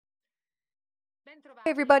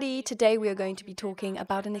Hey everybody, today we are going to be talking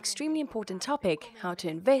about an extremely important topic: how to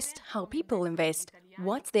invest, how people invest,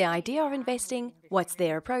 what's their idea of investing, what's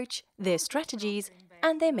their approach, their strategies,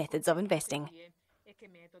 and their methods of investing.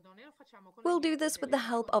 We'll do this with the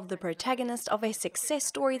help of the protagonist of a success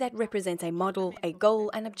story that represents a model, a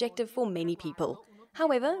goal, and objective for many people.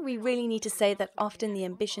 However, we really need to say that often the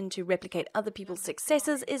ambition to replicate other people's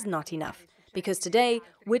successes is not enough, because today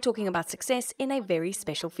we're talking about success in a very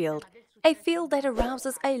special field. A field that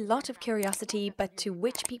arouses a lot of curiosity, but to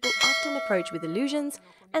which people often approach with illusions,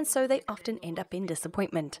 and so they often end up in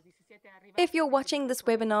disappointment. If you're watching this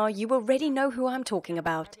webinar, you already know who I'm talking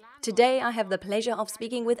about. Today, I have the pleasure of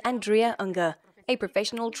speaking with Andrea Unger, a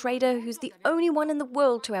professional trader who's the only one in the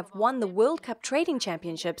world to have won the World Cup Trading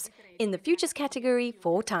Championships in the futures category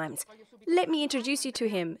 4 times. Let me introduce you to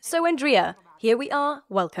him. So, Andrea, here we are.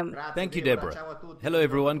 Welcome. Thank you, Deborah. Hello,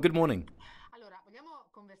 everyone. Good morning.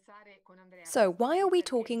 So, why are we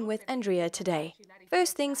talking with Andrea today?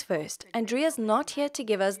 First things first, Andrea's not here to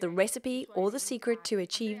give us the recipe or the secret to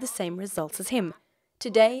achieve the same results as him.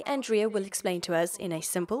 Today, Andrea will explain to us in a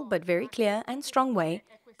simple but very clear and strong way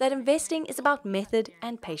that investing is about method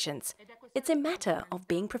and patience. It's a matter of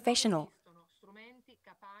being professional.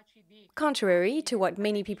 Contrary to what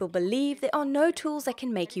many people believe, there are no tools that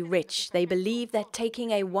can make you rich. They believe that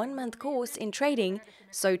taking a 1-month course in trading,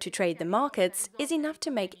 so to trade the markets, is enough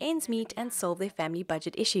to make ends meet and solve their family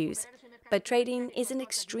budget issues. But trading is an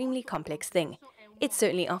extremely complex thing. It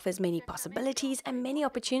certainly offers many possibilities and many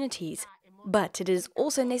opportunities. But it is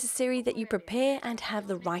also necessary that you prepare and have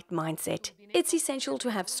the right mindset. It's essential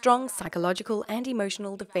to have strong psychological and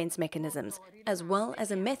emotional defense mechanisms, as well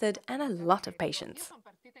as a method and a lot of patience.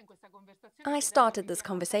 I started this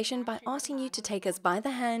conversation by asking you to take us by the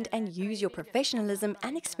hand and use your professionalism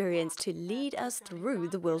and experience to lead us through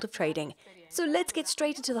the world of trading. So let's get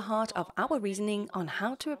straight into the heart of our reasoning on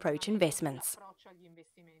how to approach investments.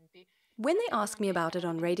 When they ask me about it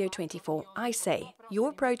on Radio 24, I say, your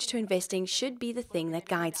approach to investing should be the thing that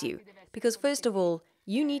guides you. Because first of all,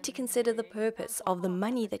 you need to consider the purpose of the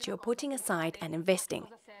money that you're putting aside and investing.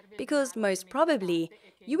 Because most probably,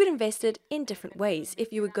 you would invest it in different ways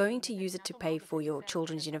if you were going to use it to pay for your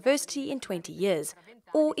children's university in 20 years,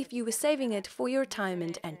 or if you were saving it for your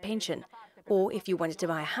retirement and pension, or if you wanted to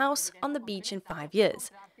buy a house on the beach in 5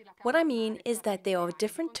 years. What I mean is that there are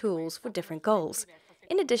different tools for different goals.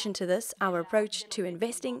 In addition to this, our approach to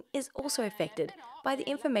investing is also affected by the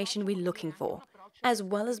information we're looking for, as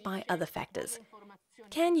well as by other factors.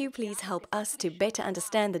 Can you please help us to better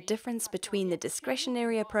understand the difference between the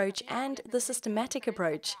discretionary approach and the systematic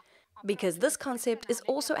approach? Because this concept is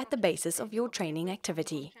also at the basis of your training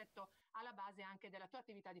activity.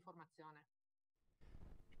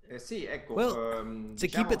 Well, to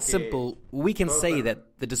keep it simple, we can say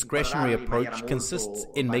that the discretionary approach consists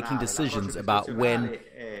in making decisions about when,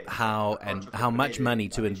 how, and how much money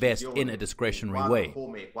to invest in a discretionary way.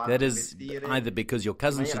 That is, either because your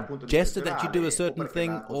cousin suggested that you do a certain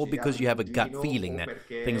thing, or because you have a gut feeling that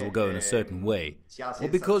things will go in a certain way, or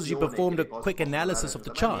because you performed a quick analysis of the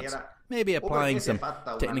charts, maybe applying some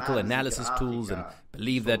technical analysis tools and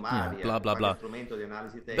believe that, blah, blah, blah.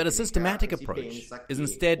 But a systematic approach is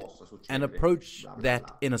instead an approach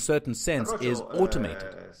that, in a certain sense, is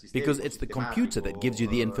automated, because it's the computer that gives you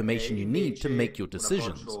the information you need to make your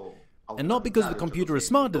decisions. And not because the computer is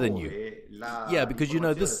smarter than you. Yeah, because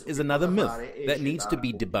this is another myth that needs to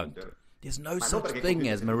be debunked. There's no such thing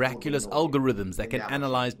as miraculous algorithms that can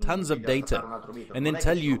analyze tons of data and then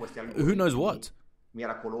tell you who knows what.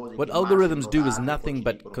 What algorithms do is nothing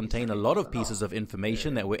but contain a lot of pieces of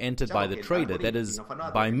information that were entered by the trader, that is,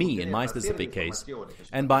 by me in my specific case,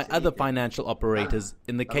 and by other financial operators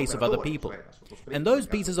in the case of other people. And those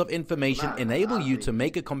pieces of information enable you to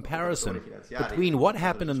make a comparison between what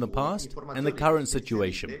happened in the past and the current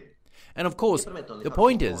situation. And of course, the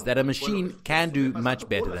point is that a machine can do much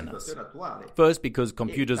better than us. First, because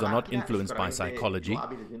computers are not influenced by psychology,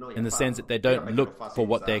 in the sense that they don't look for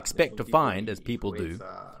what they expect to find, as people do,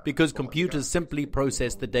 because computers simply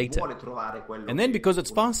process the data. And then because it's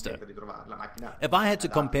faster. If I had to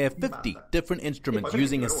compare 50 different instruments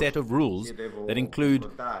using a set of rules that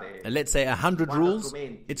include, let's say, 100 rules,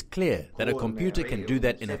 it's clear that a computer can do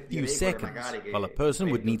that in a few seconds, while a person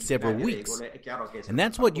would need several weeks. And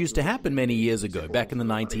that's what used to happen many years ago, back in the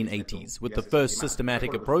 1980s, with the first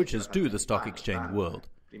systematic approaches to the stock exchange world.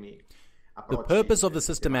 The purpose of the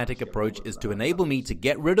systematic approach is to enable me to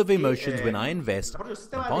get rid of emotions when I invest,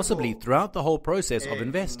 and possibly throughout the whole process of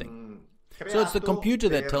investing. So it's the computer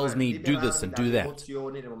that tells me do this and do that.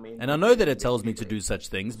 And I know that it tells me to do such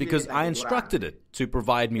things because I instructed it to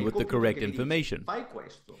provide me with the correct information.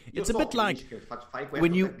 It's a bit like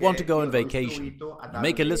when you want to go on vacation. You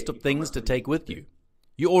make a list of things to take with you.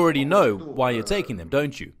 You already know why you're taking them,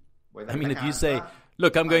 don't you? I mean, if you say,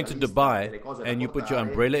 look, I'm going to Dubai, and you put your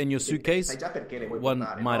umbrella in your suitcase, one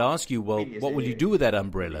might ask you, well, what will you do with that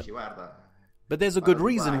umbrella? But there's a good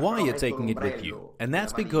reason why you're taking it with you, and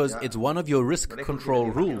that's because it's one of your risk control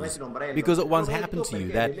rules, because it once happened to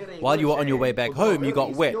you that while you were on your way back home, you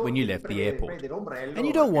got wet when you left the airport. And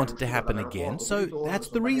you don't want it to happen again, so that's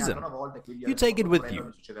the reason. You take it with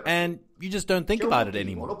you, and you just don't think about it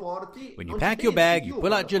anymore. When you pack your bag, you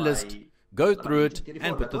pull out your list, go through it,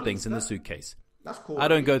 and put the things in the suitcase. I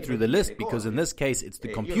don't go through the list because in this case it's the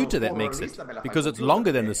computer that makes it, because it's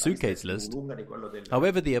longer than the suitcase list.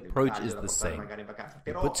 However, the approach is the same.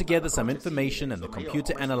 You put together some information and the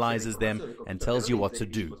computer analyzes them and tells you what to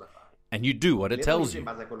do. And you do what it tells you.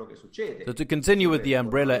 So to continue with the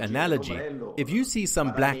umbrella analogy, if you see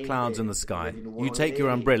some black clouds in the sky, you take your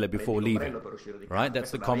umbrella before leaving. Right? That's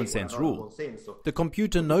the common sense rule. The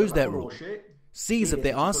computer knows that rule, sees that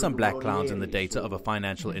there are some black clouds in the data of a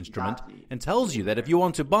financial instrument, and tells you that if you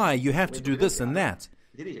want to buy, you have to do this and that.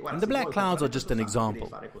 And the black clouds are just an example.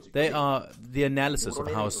 They are the analysis of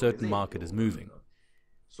how a certain market is moving.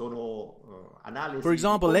 For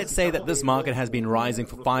example, let's say that this market has been rising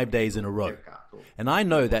for 5 days in a row. And I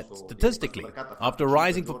know that statistically, after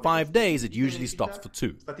rising for 5 days, it usually stops for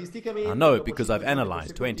 2. I know it because I've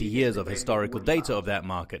analyzed 20 years of historical data of that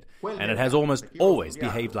market, and it has almost always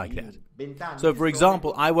behaved like that. So, for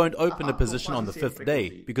example, I won't open a position on the 5th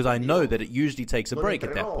day because I know that it usually takes a break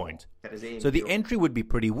at that point. So the entry would be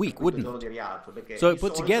pretty weak, wouldn't it? So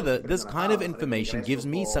put together, this kind of information gives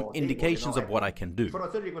me some indications of what I can do.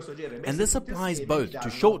 And this applies both to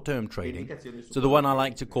short-term trading, so the one I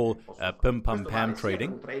like to call pim-pam-pam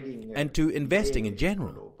trading, and to investing in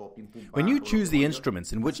general. When you choose the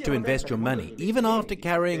instruments in which to invest your money, even after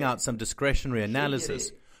carrying out some discretionary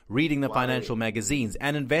analysis, reading the financial magazines,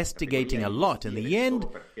 and investigating a lot, in the end,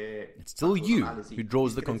 it's still you who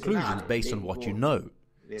draws the conclusions based on what you know,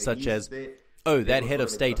 such as, oh, that head of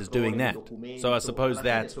state is doing that, so I suppose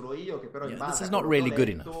that this is not really good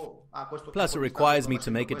enough. Plus, it requires me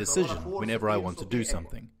to make a decision whenever I want to do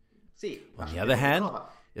something. On the other hand,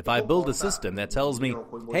 if I build a system that tells me,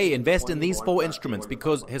 hey, invest in these 4 instruments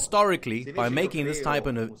because historically, by making this type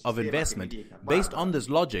of investment, based on this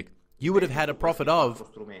logic, you would have had a profit of,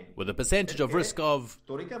 with a percentage of risk of,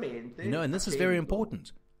 and this is very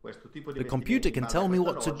important. The computer can tell me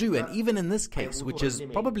what to do, and even in this case, which is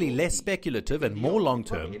probably less speculative and more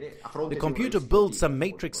long-term, the computer builds some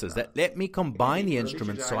matrices that let me combine the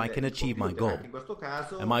instruments so I can achieve my goal.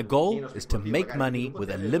 And my goal is to make money with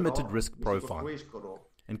a limited risk profile.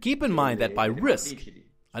 And keep in mind that by risk,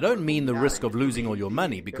 I don't mean the risk of losing all your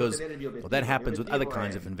money because that happens with other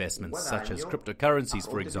kinds of investments, such as cryptocurrencies,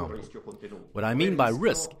 for example. What I mean by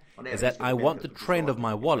risk is that I want the trend of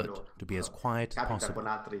my wallet to be as quiet as possible.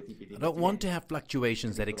 I don't want to have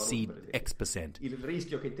fluctuations that exceed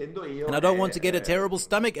X%. And I don't want to get a terrible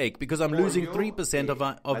stomach ache because I'm losing 3%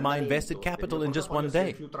 of my invested capital in just one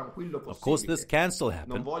day. Of course, this can still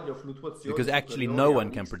happen because actually no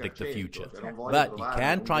one can predict the future. But you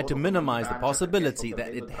can try to minimize the possibility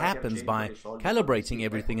that it happens by calibrating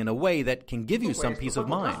everything in a way that can give you some peace of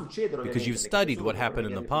mind because you've studied what happened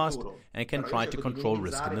in the past and can try to control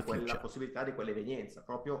risk in the future.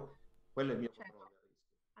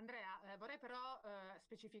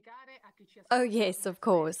 Oh yes, of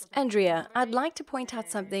course. Andrea, I'd like to point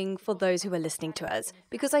out something for those who are listening to us,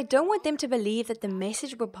 because I don't want them to believe that the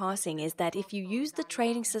message we're passing is that if you use the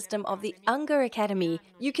trading system of the Unger Academy,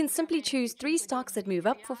 you can simply choose 3 stocks that move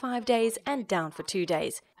up for 5 days and down for 2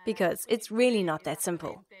 days, because it's really not that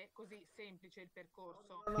simple.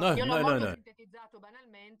 No.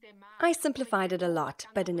 I simplified it a lot,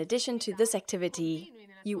 but in addition to this activity,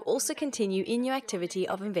 you also continue in your activity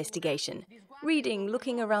of investigation, reading,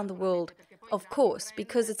 looking around the world, of course,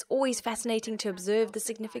 because it's always fascinating to observe the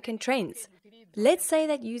significant trends. Let's say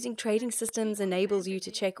that using trading systems enables you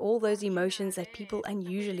to check all those emotions that people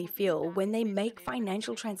unusually feel when they make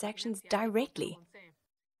financial transactions directly.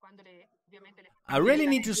 I really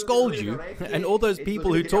need to scold you and all those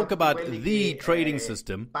people who talk about the trading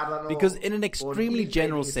system, because in an extremely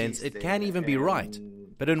general sense, it can even be right.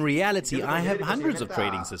 But in reality, I have hundreds of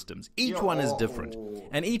trading systems. Each one is different,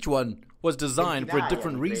 and each one was designed for a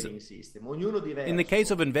different reason. In the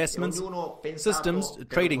case of investments,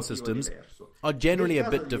 trading systems, are generally a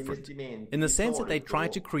bit different, in the sense that they try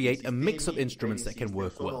to create a mix of instruments that can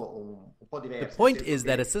work well. The point is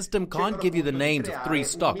that a system can't give you the names of 3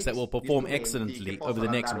 stocks that will perform excellently over the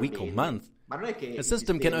next week or month. A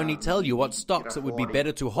system can only tell you what stocks it would be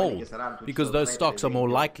better to hold, because those stocks are more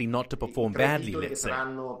likely not to perform badly, let's say.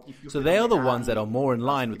 So they are the ones that are more in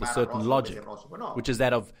line with a certain logic, which is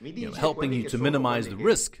that of helping you to minimize the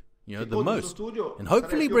risk, the most, and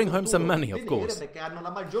hopefully bring home some money, of course.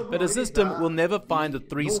 But a system will never find the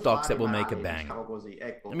 3 stocks that will make a bang.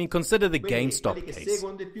 I mean, consider the GameStop case.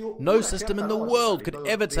 No system in the world could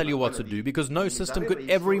ever tell you what to do, because no system could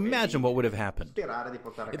ever imagine what would have happened.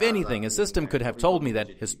 If anything, a system could have told me that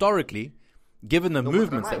historically, given the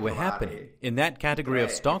movements that were happening in that category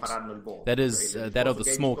of stocks, that is, that of the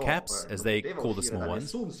small caps, as they call the small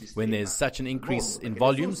ones, when there's such an increase in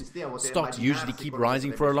volumes, stocks usually keep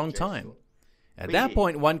rising for a long time. At that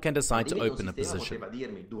point, one can decide to open a position.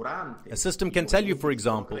 A system can tell you, for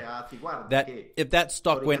example, that if that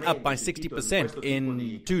stock went up by 60%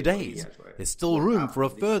 in 2 days, there's still room for a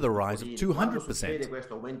further rise of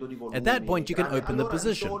 200%. At that point, you can open the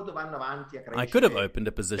position. I could have opened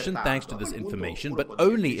a position thanks to this information, but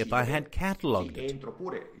only if I had catalogued it.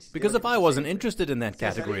 Because if I wasn't interested in that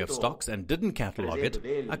category of stocks and didn't catalog it,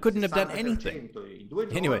 I couldn't have done anything.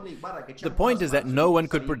 Anyway, the point is that no one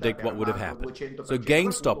could predict what would have happened. So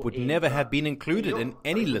GameStop would never have been included in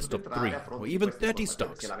any list of 3 or even 30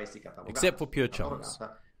 stocks, except for pure chance.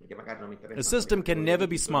 A system can never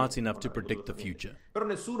be smart enough to predict the future.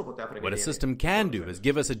 What a system can do is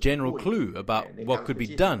give us a general clue about what could be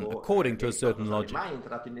done according to a certain logic.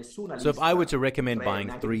 So if I were to recommend buying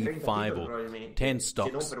 3, 5, or 10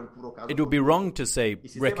 stocks, it would be wrong to say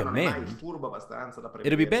recommend. It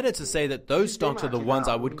would be better to say that those stocks are the ones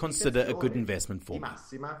I would consider a good investment for me.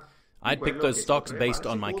 I'd pick those stocks based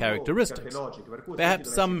on my characteristics.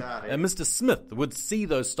 Perhaps some Mr. Smith would see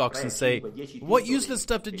those stocks and say, "What useless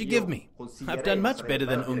stuff did you give me? I've done much better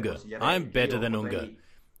than Unger. I'm better than Unger."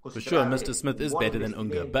 For sure, Mr. Smith is better than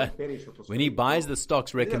Unger, but when he buys the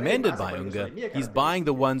stocks recommended by Unger, he's buying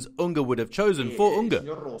the ones Unger would have chosen for Unger.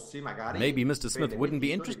 Maybe Mr. Smith wouldn't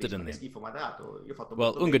be interested in them.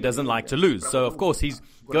 Well, Unger doesn't like to lose, so of course he's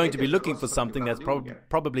going to be looking for something that's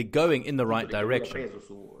probably going in the right direction.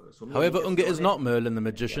 However, Unger is not Merlin the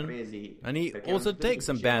magician, and he also takes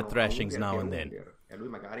some bad thrashings now and then.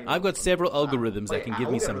 I've got several algorithms that can give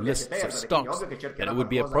me some lists of stocks that it would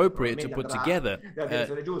be appropriate to put together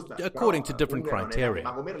according to different criteria.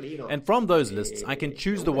 And from those lists, I can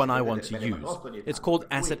choose the one I want to use. It's called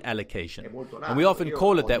asset allocation, and we often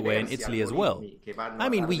call it that way in Italy as well. I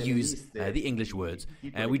mean, we use the English words,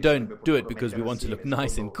 and we don't do it because we want to look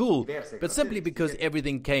nice and cool, but simply because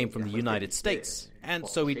everything came from the United States, and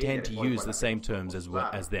so we tend to use the same terms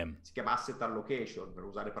as them.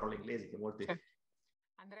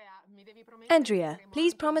 Andrea,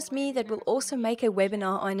 please promise me that we'll also make a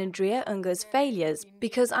webinar on Andrea Unger's failures,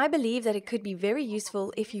 because I believe that it could be very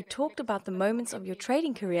useful if you talked about the moments of your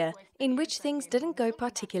trading career in which things didn't go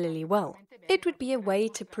particularly well. It would be a way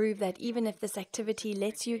to prove that even if this activity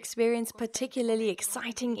lets you experience particularly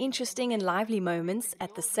exciting, interesting and lively moments,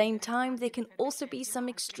 at the same time there can also be some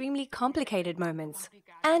extremely complicated moments.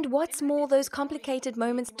 And what's more, those complicated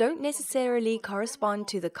moments don't necessarily correspond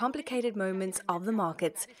to the complicated moments of the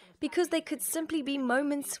markets, because they could simply be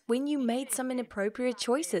moments when you made some inappropriate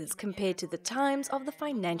choices compared to the times of the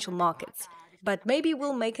financial markets. But maybe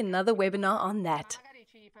we'll make another webinar on that.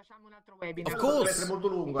 Of course,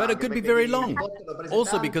 but it could be very long.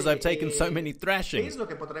 Also because I've taken so many thrashings.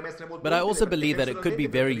 But I also believe that it could be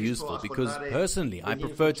very useful because personally I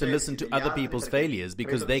prefer to listen to other people's failures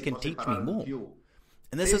because they can teach me more.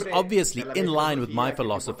 And this is obviously in line with my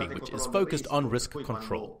philosophy, which is focused on risk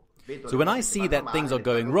control. So when I see that things are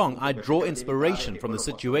going wrong, I draw inspiration from the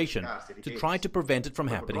situation to try to prevent it from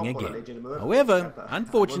happening again. However,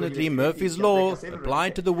 unfortunately, Murphy's Law,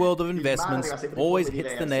 applied to the world of investments, always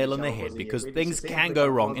hits the nail on the head because things can go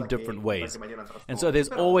wrong in different ways. And so there's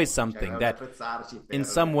always something that, in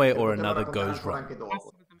some way or another, goes wrong.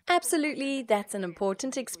 Absolutely, that's an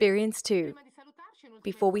important experience too.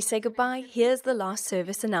 Before we say goodbye, here's the last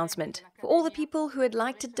service announcement. For all the people who would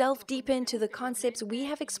like to delve deeper into the concepts we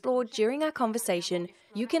have explored during our conversation,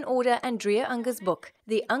 you can order Andrea Unger's book,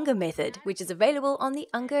 The Unger Method, which is available on the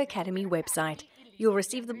Unger Academy website. You'll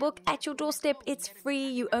receive the book at your doorstep. It's free.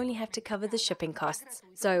 You only have to cover the shipping costs.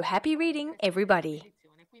 So happy reading, everybody.